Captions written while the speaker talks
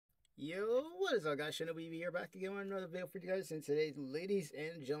Yo, what is up, guys? ShinobiEevee here, back again with another video for you guys. And today, ladies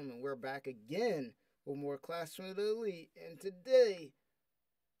and gentlemen, we're back again with more Clash of the Elite. And today,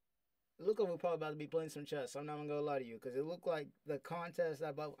 it look like we're probably about to be playing some chess. I'm not gonna lie to you, because it looked like the contest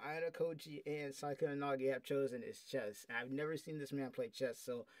that both Ayanokoji and Ayanokoji have chosen is chess. And I've never seen this man play chess,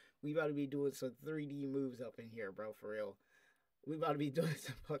 so we about to be doing some 3D moves up in here, bro, for real. We about to be doing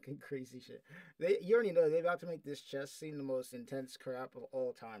some fucking crazy shit. You already know, they about to make this chess scene the most intense crap of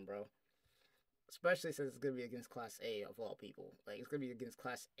all time, bro. Especially since it's gonna be against Class A of all people. Like, it's gonna be against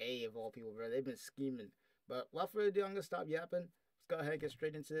Class A of all people, bro. They've been scheming. But without further ado, I'm gonna stop yapping. Let's go ahead and get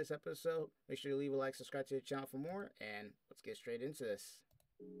straight into this episode. Make sure you leave a like, subscribe to the channel for more, and let's get straight into this.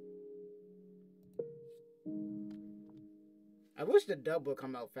 I wish the dub would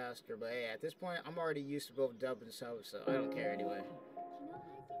come out faster, but hey, at this point, I'm already used to both dub and sub, so I don't care anyway.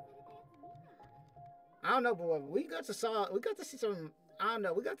 I don't know, but we got to see some. I don't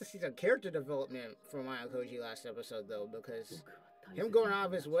know. We got to see some character development from Ayanokoji last episode, though, because him going out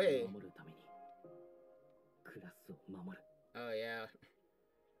of his way. Oh yeah.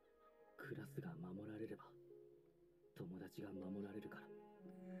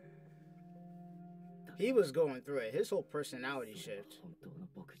 He was going through it. His whole personality shift.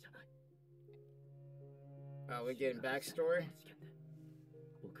 Oh, we're getting backstory?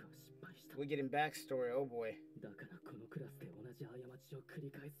 We're getting backstory, oh boy.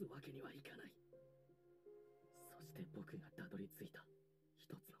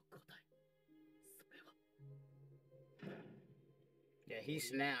 Yeah, he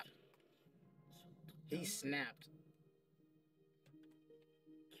snapped. He snapped.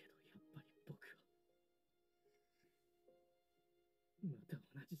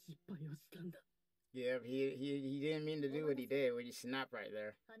 Yeah, he didn't mean to do what he did when he snapped right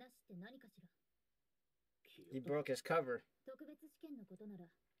there. He broke his cover.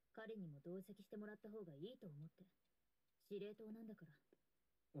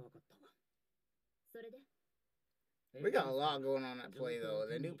 We got a lot going on at play, though.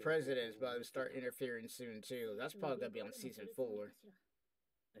 The new president is about to start interfering soon, too. That's probably going to be on season 4.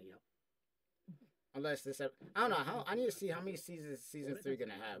 Unless this, I don't know, I need to see how many seasons season 3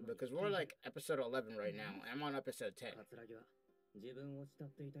 going to have, because we're like episode 11 right now. I'm on episode 10.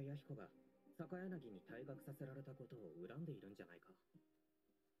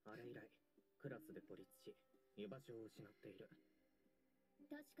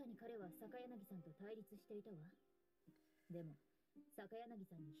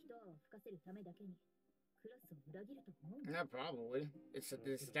 Yeah, probably. It's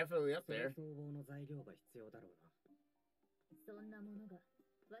definitely up there.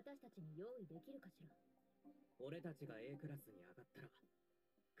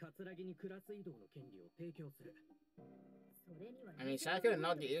 I mean,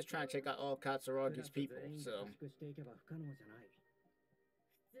 Ayanokoji is trying to take out all Katsuragi's people, so...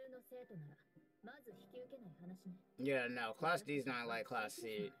 Yeah, no, Class D is not like Class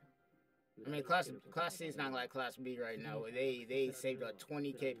C. I mean, Class C is not like Class B right now. They saved up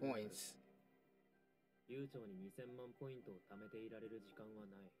 20k points.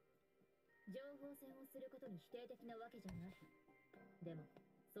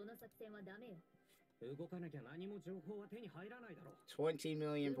 $20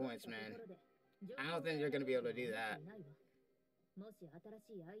 million points, man. I don't think they're gonna be able to do that.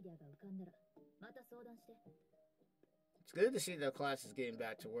 It's good to see the class is getting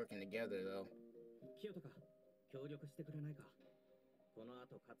back to working together, though.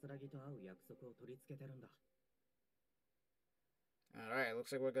 Alright,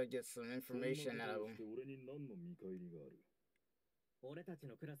 looks like we're gonna get some information out of him.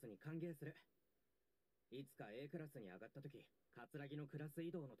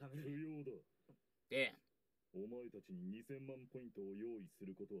 Damn.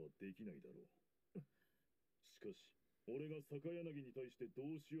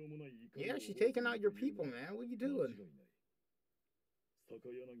 Yeah, she's taking out your people, man. What are you doing?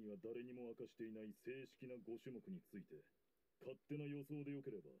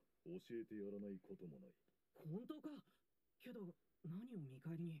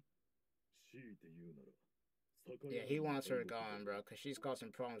 Yeah, he wants her gone, bro, because she's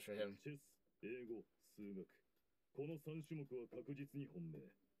causing problems for him.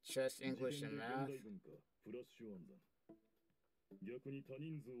 Chess, English, and math.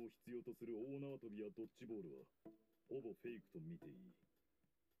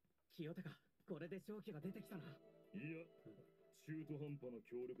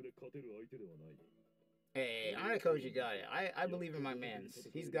 Hey, Ayanokoji got it. I believe in my mans.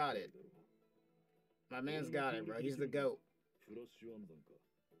 He's got it. My man's got it, bro. He's the GOAT.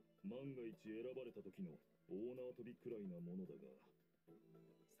 万が一選ばれた時の大縄跳びくらいなものだが、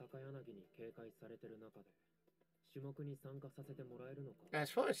坂柳に警戒されてる中で種目に参加させてもらえるのか。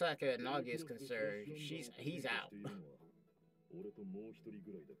 As far as Sakanagi is concerned, he's out. 俺ともう一人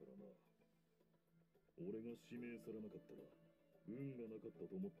ぐらいだからな。俺が指名されなかったら運がなかった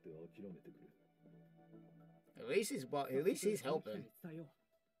と思って諦めてくれ。 At least he's helping.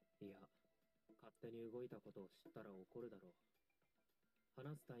 いや、勝手に動いたことを知ったら怒るだろう。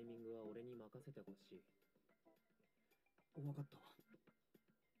話すタイミングは俺に任せてほしい。分かった。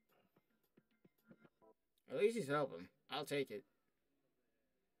 At least he's helping. I'll take it.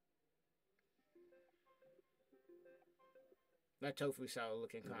 That tofu salad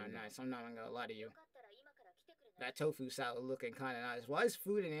looking kind of nice. I'm not gonna lie to you. That tofu salad looking kind of nice. Why is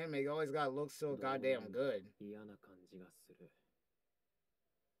food in anime always gotta look so goddamn good?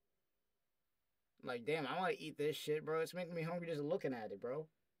 Like, damn, I want to eat this shit, bro. It's making me hungry just looking at it, bro.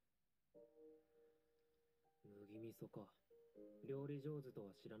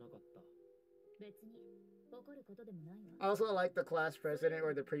 Also, I like the class president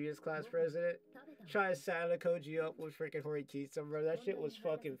or the previous class president trying to set Ayanokoji up with freaking Hiratas, bro. That shit was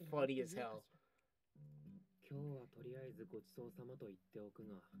fucking funny as hell.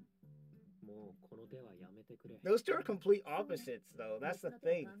 Those two are complete opposites, though. That's the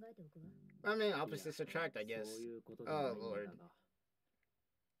thing. I mean, opposites attract, I guess. Oh, Lord.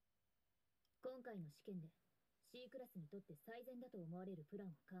 今回の試験で C クラスにとって最善だと思われるプラン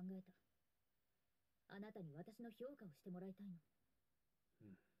を考えた。あなたに私の評価をしてもらいたいの。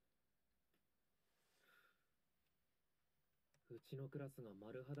うちのクラスが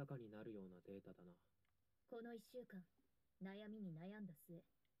丸裸になるようなデータだな。この1週間、悩みに悩んだ末、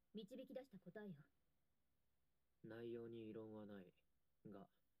導き出した答えよ。内容に異論はないが、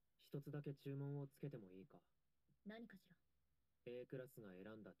一つだけ注文をつけてもいいか。何かしら。 A クラスが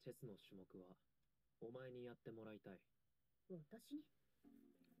選んだチェスの種目はお前にやってもらいたい。私に？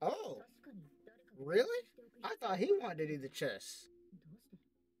 Oh, really? I thought he wanted to do the chess. どうして？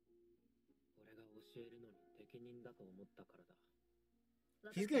俺が教えるのに適任だと思ったからだ。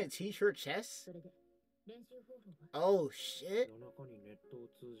 He's gonna teach her chess? それで練習方法は？ Oh shit. 夜中にネットを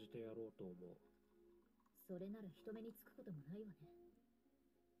通じてやろうと思う。それなら人目につくこともないわね。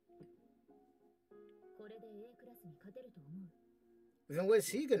これで A クラスに勝てると思う？ Then what's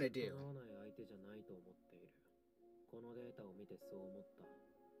he gonna do? 合わない相手じゃないと思っている。このデータを見てそう思った。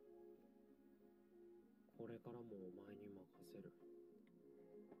これからもお前に任せる。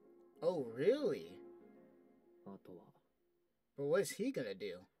Oh, really? あとは。 But what's he gonna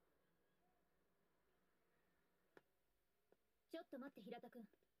do? ちょっと待って、平田君。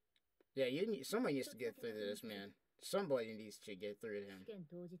 Yeah, somebody needs to get through this, man. Somebody needs to get through to him. 試験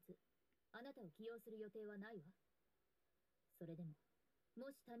当日、あなたを起用する予定はないわ。それでも、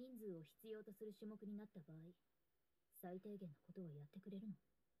もし多人数を必要とする種目になった場合、最低限のことはやってくれるの？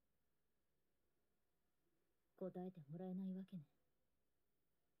答えてもらえないわけね。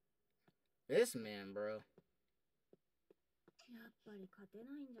This man, bro. やっぱり勝て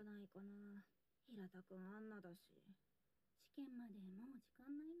ないんじゃないかな。平田君あんなだし。試験までもう時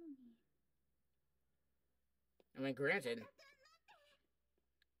間ないのに。I mean, granted,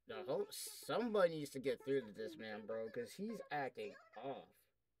 somebody needs to get through to this man, bro, because he's acting off.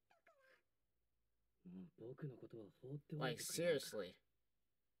 Like, seriously.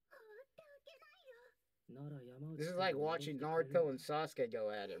 This is like watching Naruto and Sasuke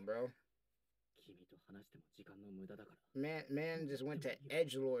go at it, bro. Man just went to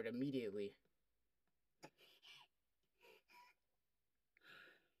edgelord immediately.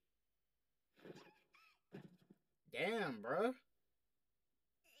 Damn, bro.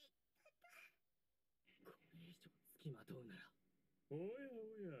 おや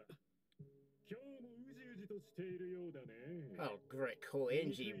おや、今日もうじうじとしているようだね。 Oh, great.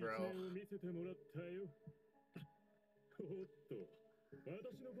 Koenji, bro. 見せてもらったよ。おっと、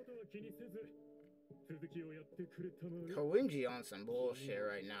私のことは気にせず、続きをやってくれたまえ。 Koenji on some bullshit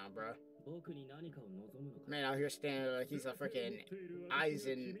right now, bro. Man out here standing like he's a freaking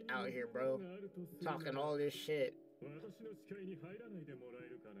Aizen out here, bro. Talking all this shit. 私の視界に入らないでもらえ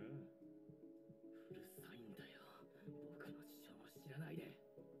るかな。うるさいんだよ。僕の事情も知らないで。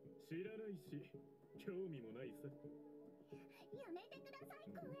知らないし、興味もないさ。やめてくださ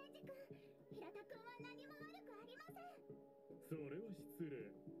い、高円寺君。平田君は何も悪くありません。それは失礼。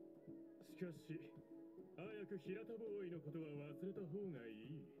しかし、早く平田ボーイのことは忘れた方がい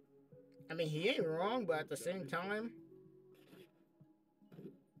い。I mean, he ain't wrong, but at the same time...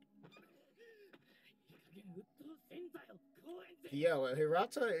 Yo,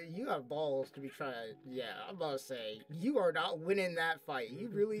 Hirata, you have balls to be trying to... Yeah, I'm about to say, you are not winning that fight. You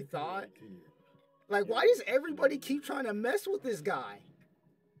really thought? Like, why does everybody keep trying to mess with this guy?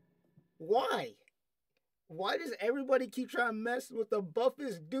 Why? Why does everybody keep trying to mess with the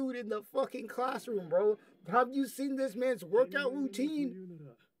buffest dude in the fucking classroom, bro? Have you seen this man's workout routine?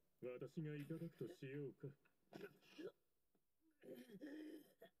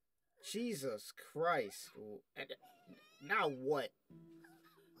 Jesus Christ. Now what?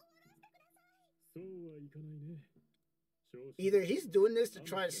 Either he's doing this to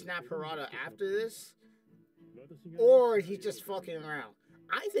try to snap Hirata after this, or he's just fucking around.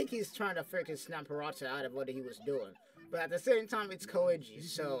 I think he's trying to freaking snap Hirata out of what he was doing. But at the same time, it's Koenji,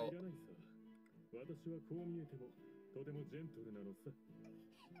 so...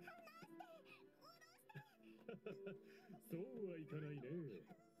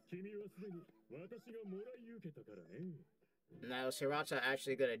 Now, is Hirata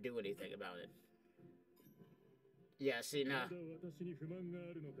actually gonna do anything about it? Yeah, see, nah.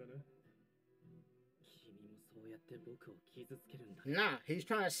 Nah, he's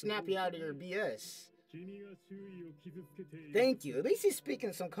trying to snap you out of your BS. Thank you. At least he's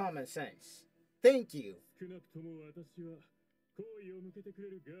speaking some common sense. Thank you.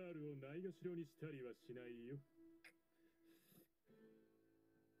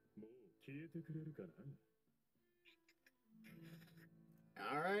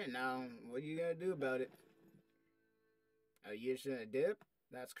 Alright, now, what are you gonna do about it? Are you just gonna dip?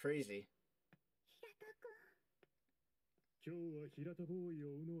 That's crazy.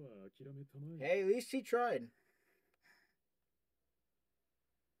 Hey, at least he tried.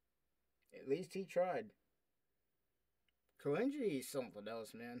 At least he tried. Koenji is something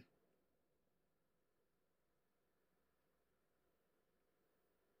else, man.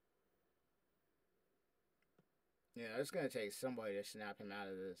 Yeah, it's gonna take somebody to snap him out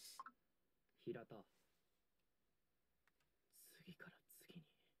of this. Hirata.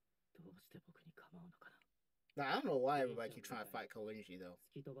 Now, I don't know why everybody keep trying to fight Koenji, though.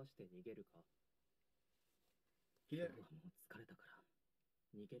 He didn't...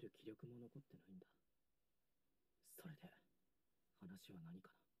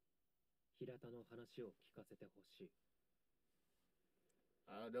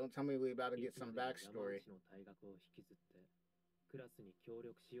 don't tell me we about to get some backstory.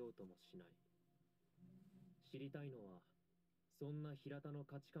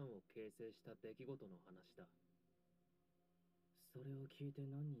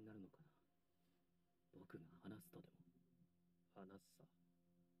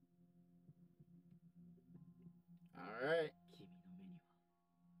 Alright.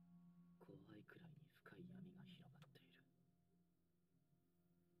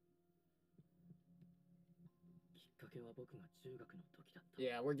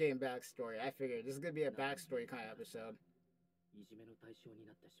 Yeah, we're getting backstory. I figured this is gonna be a backstory kind of episode.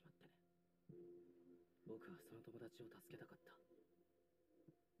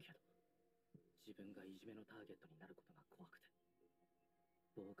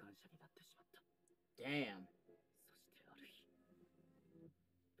 Damn.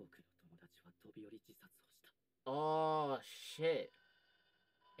 Oh, shit.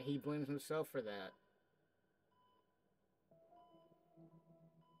 And he blames himself for that.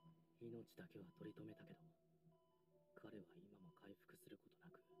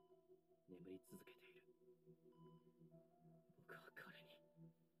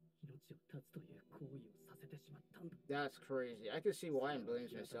 That's crazy. I can see why he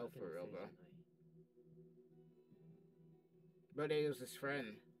blames himself for real, bro. But it was his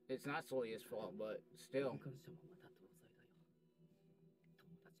friend. It's not solely his fault, but still.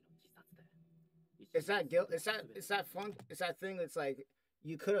 It's that guilt. It's that fun. It's that thing that's like,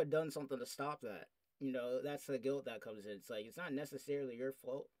 you could have done something to stop that. You know, that's the guilt that comes in. It's like, it's not necessarily your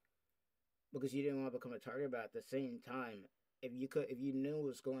fault because you didn't want to become a target, but at the same time, if you knew what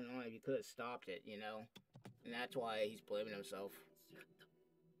was going on, if you could have stopped it, you know? And that's why he's blaming himself.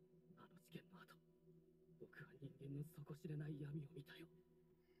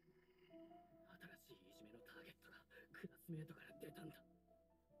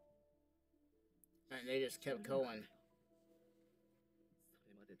 And they just kept going.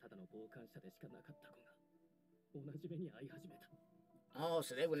 Oh,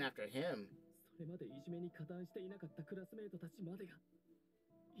 so they went after him.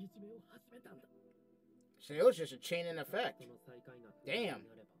 So it was just a chain in effect. Damn.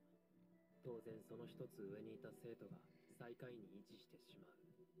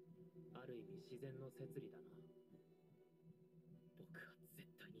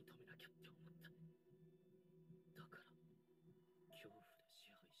 恐怖で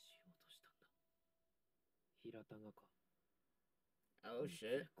支配しようとしたんだ。平田がか。Oh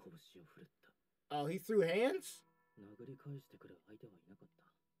shit. 拳を振るった。Oh, he threw hands? 殴り返してくる相手はいなかった。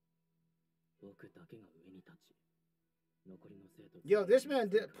僕だけが上に立ち。Yo, this man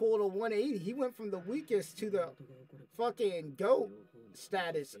pulled a 180. He went from the weakest to the fucking GOAT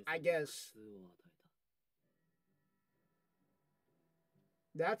status, I guess.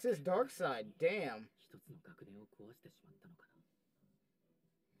 That's his dark side. Damn.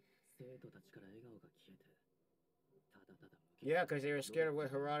 Yeah, because they were scared of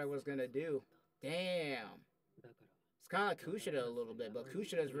what Hirata was going to do. Damn. It's kind of like Kushida a little bit, but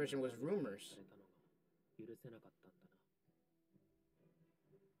Kushida's version was rumors.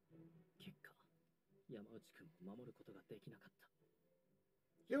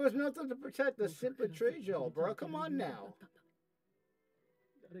 There was nothing to protect the simply trade y'all, bro. Come on now.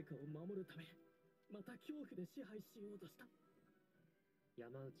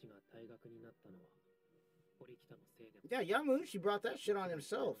 Yeah, Yamauchi brought that shit on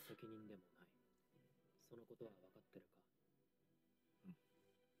himself.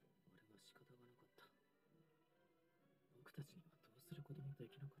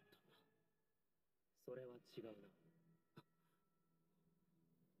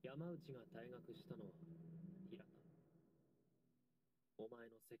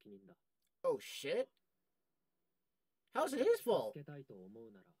 Oh shit? How's it his fault?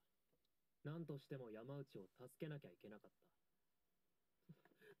 何としても山内を助けなきゃいけなかった。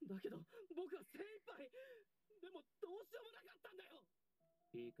だけど僕は精一杯。でもどうしようもなかったんだよ。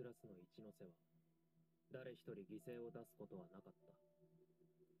B クラスの一ノ瀬は誰一人犠牲を出すことはなかった。そ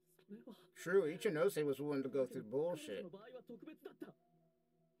れは True, Ichinose was willing to go through bullshit. の場合は特別だった。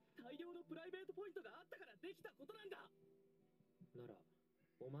大量のプライベートポイントがあったからできたことなんだ。なら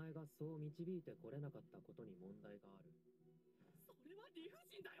お前がそう導いてこれなかったことに問題がある。それは理不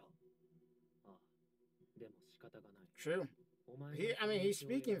尽だよ。True. He's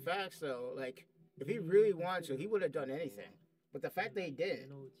speaking facts though. Like, if he really wanted to, he would have done anything. But the fact that he didn't.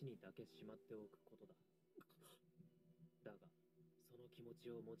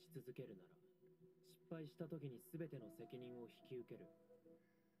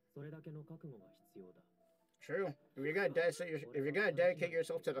 True. If you're gonna dedicate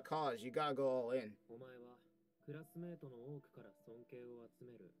yourself to the cause, you gotta go all in.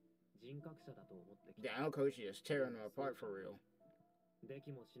 Yeah, Ayanokoji is tearing them apart for real. で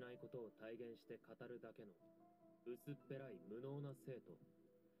きもしないことを体現して語るだけの薄っぺらい無能な生徒。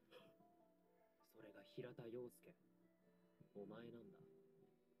それが平田陽介。お前なんだ。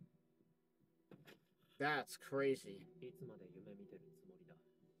That's crazy. いつまで夢見てるつもりだ。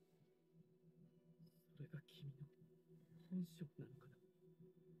それが君の本性なのかな。恐ろ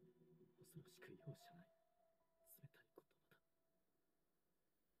しく容赦ない。冷たい言葉だ。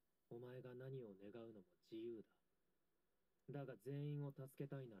お前が何を願うのも自由だ。だが全員を助け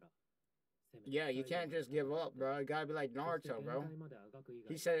たいなら。Yeah, you can't just give up, bro. You gotta be like Naruto, bro.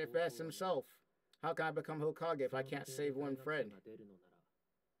 He said it best himself. How can I become Hokage if I can't save one friend?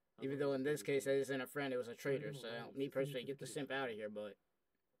 Even though in this case, it isn't a friend, it was a traitor. So, me personally, get the simp out of here, but...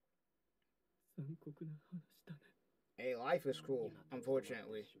 Hey, life is cruel,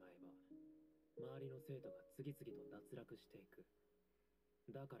 unfortunately.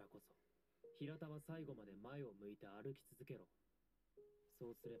 だからこそ、平田は最後まで前を向いて歩き続けろ。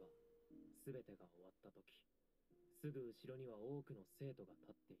そうすれば、すべてが終わったとき、すぐ後ろには多くの生徒が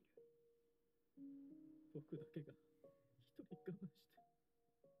立っている。僕だけが一人我慢し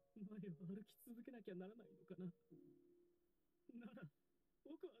て、前を歩き続けなきゃならないのかな。なら、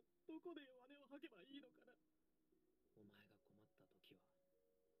僕はどこで弱音を吐けばいいのかな。お前が困ったときは、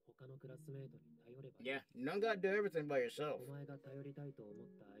他のクラスメートに頼ればいい。Yeah, you don't gotta do everything by yourself. お前が頼りたいと思っ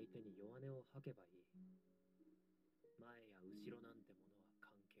た相手に弱音を吐けばいい。前や後ろなんてものは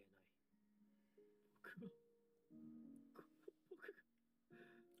関係ない。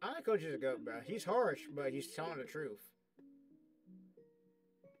Ayanokoji's a goat, bro. He's harsh, but he's telling the truth.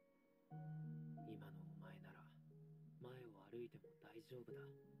 今のお前なら前を歩いても大丈夫だ。あり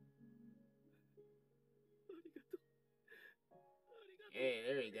がとう。Hey,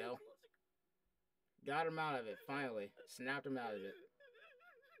 there you go. Got him out of it, finally. Snapped him out of it.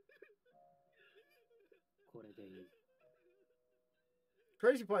 これでいい。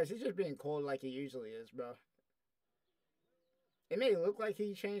Crazy part is he's just being cold like he usually is, bro. It may look like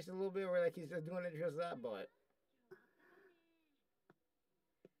he changed a little bit, or like he's just doing it just that, but...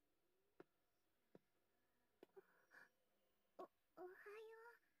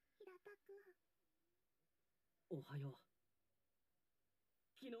 おはよう。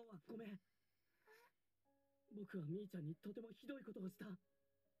昨日はごめん。僕はみーちゃんにとてもひどいことをした。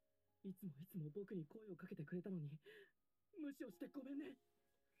いつも僕に声をかけてくれたのに、無視をしてごめんね。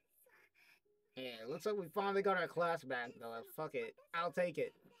Yeah, looks like we finally got our class back, though. Fuck it. I'll take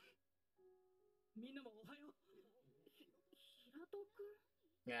it. みんなもおはよう。ひらとくん。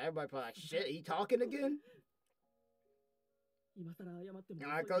 Yeah, everybody probably like, shit, he talking again? 今さら謝っても。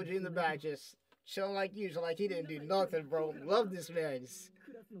Ayanokoji in the back just chilling like usual, like he didn't do nothing, bro. Love this man.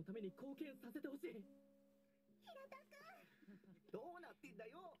 クラスのために貢献させてほしい。どうなってんだ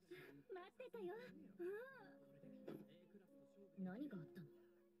よ。待ってたよ。何があったの？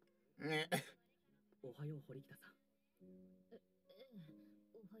おはよう、堀北さん。お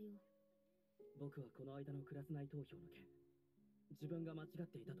はよう。僕はこの間のクラス内投票の件、自分が間違っ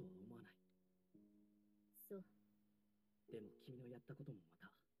ていたとは思わない。そう。でも君のやったこともま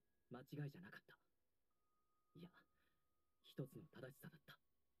た間違いじゃなかった。いや、一つの正しさだった。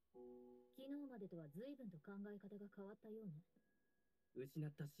昨日までとは随分と考え方が変わったようね。失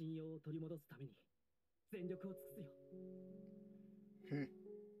った信用を取り戻すために全力を尽くすよ。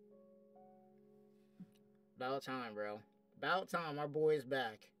About time, bro. About time, our boy is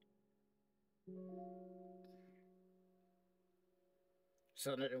back.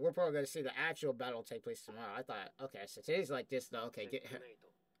 So we're probably going to see the actual battle take place tomorrow. I thought, okay, so today's like this, though. Okay, get...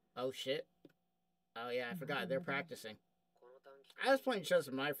 Oh, shit. Oh, yeah, I forgot. They're practicing. I was playing chess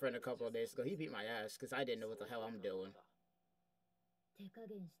with my friend a couple of days ago. He beat my ass because I didn't know what the hell I'm doing. 手加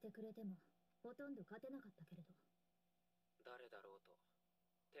減してくれてもほとんど勝てなかったけれど。誰だろうと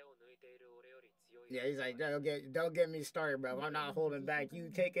手を抜いている俺より強い。 Yeah, he's like, don't get me started, bro. I'm not holding back.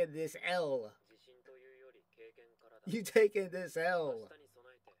 You taking this L. You taking this L.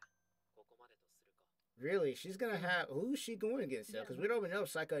 Really? She's gonna have... Who's she going against, though? Because we don't even know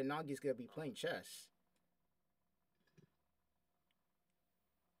if Saika and Nagi's gonna be playing chess.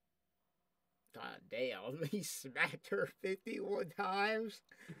 God damn, he smacked her 51 times.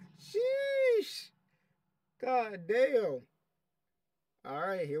 Sheesh. God damn.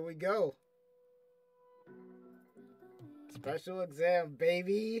 Alright, here we go. Special exam,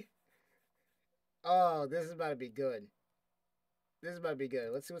 baby. Oh, this is about to be good. This is about to be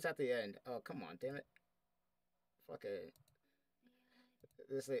good. Let's see what's at the end. Oh, come on, damn it. Fuck it.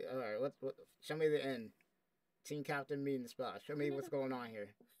 This is, alright, what, show me the end. Team captain meeting spot. Show me what's going on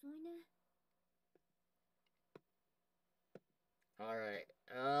here. Alright.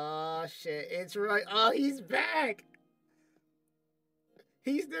 Oh, shit. It's right. Oh, he's back.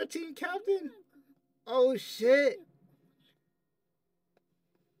 He's their team captain. Oh, shit.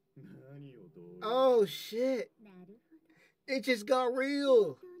 Oh, shit. It just got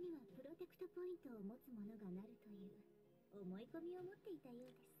real.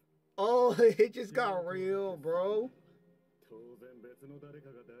 Oh, it just got real, bro.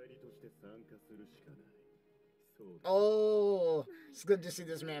 Oh, it's good to see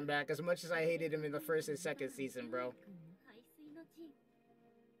this man back. As much as I hated him in the first and second season, bro.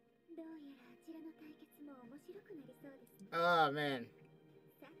 Oh, man.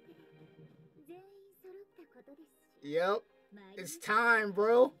 Yep. It's time,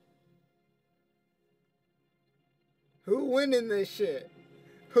 bro. Who winning this shit?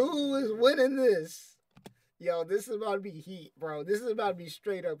 Who is winning this? Yo, this is about to be heat, bro. This is about to be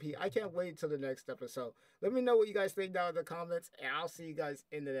straight up heat. I can't wait till the next episode. Let me know what you guys think down in the comments, and I'll see you guys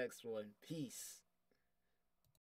in the next one. Peace.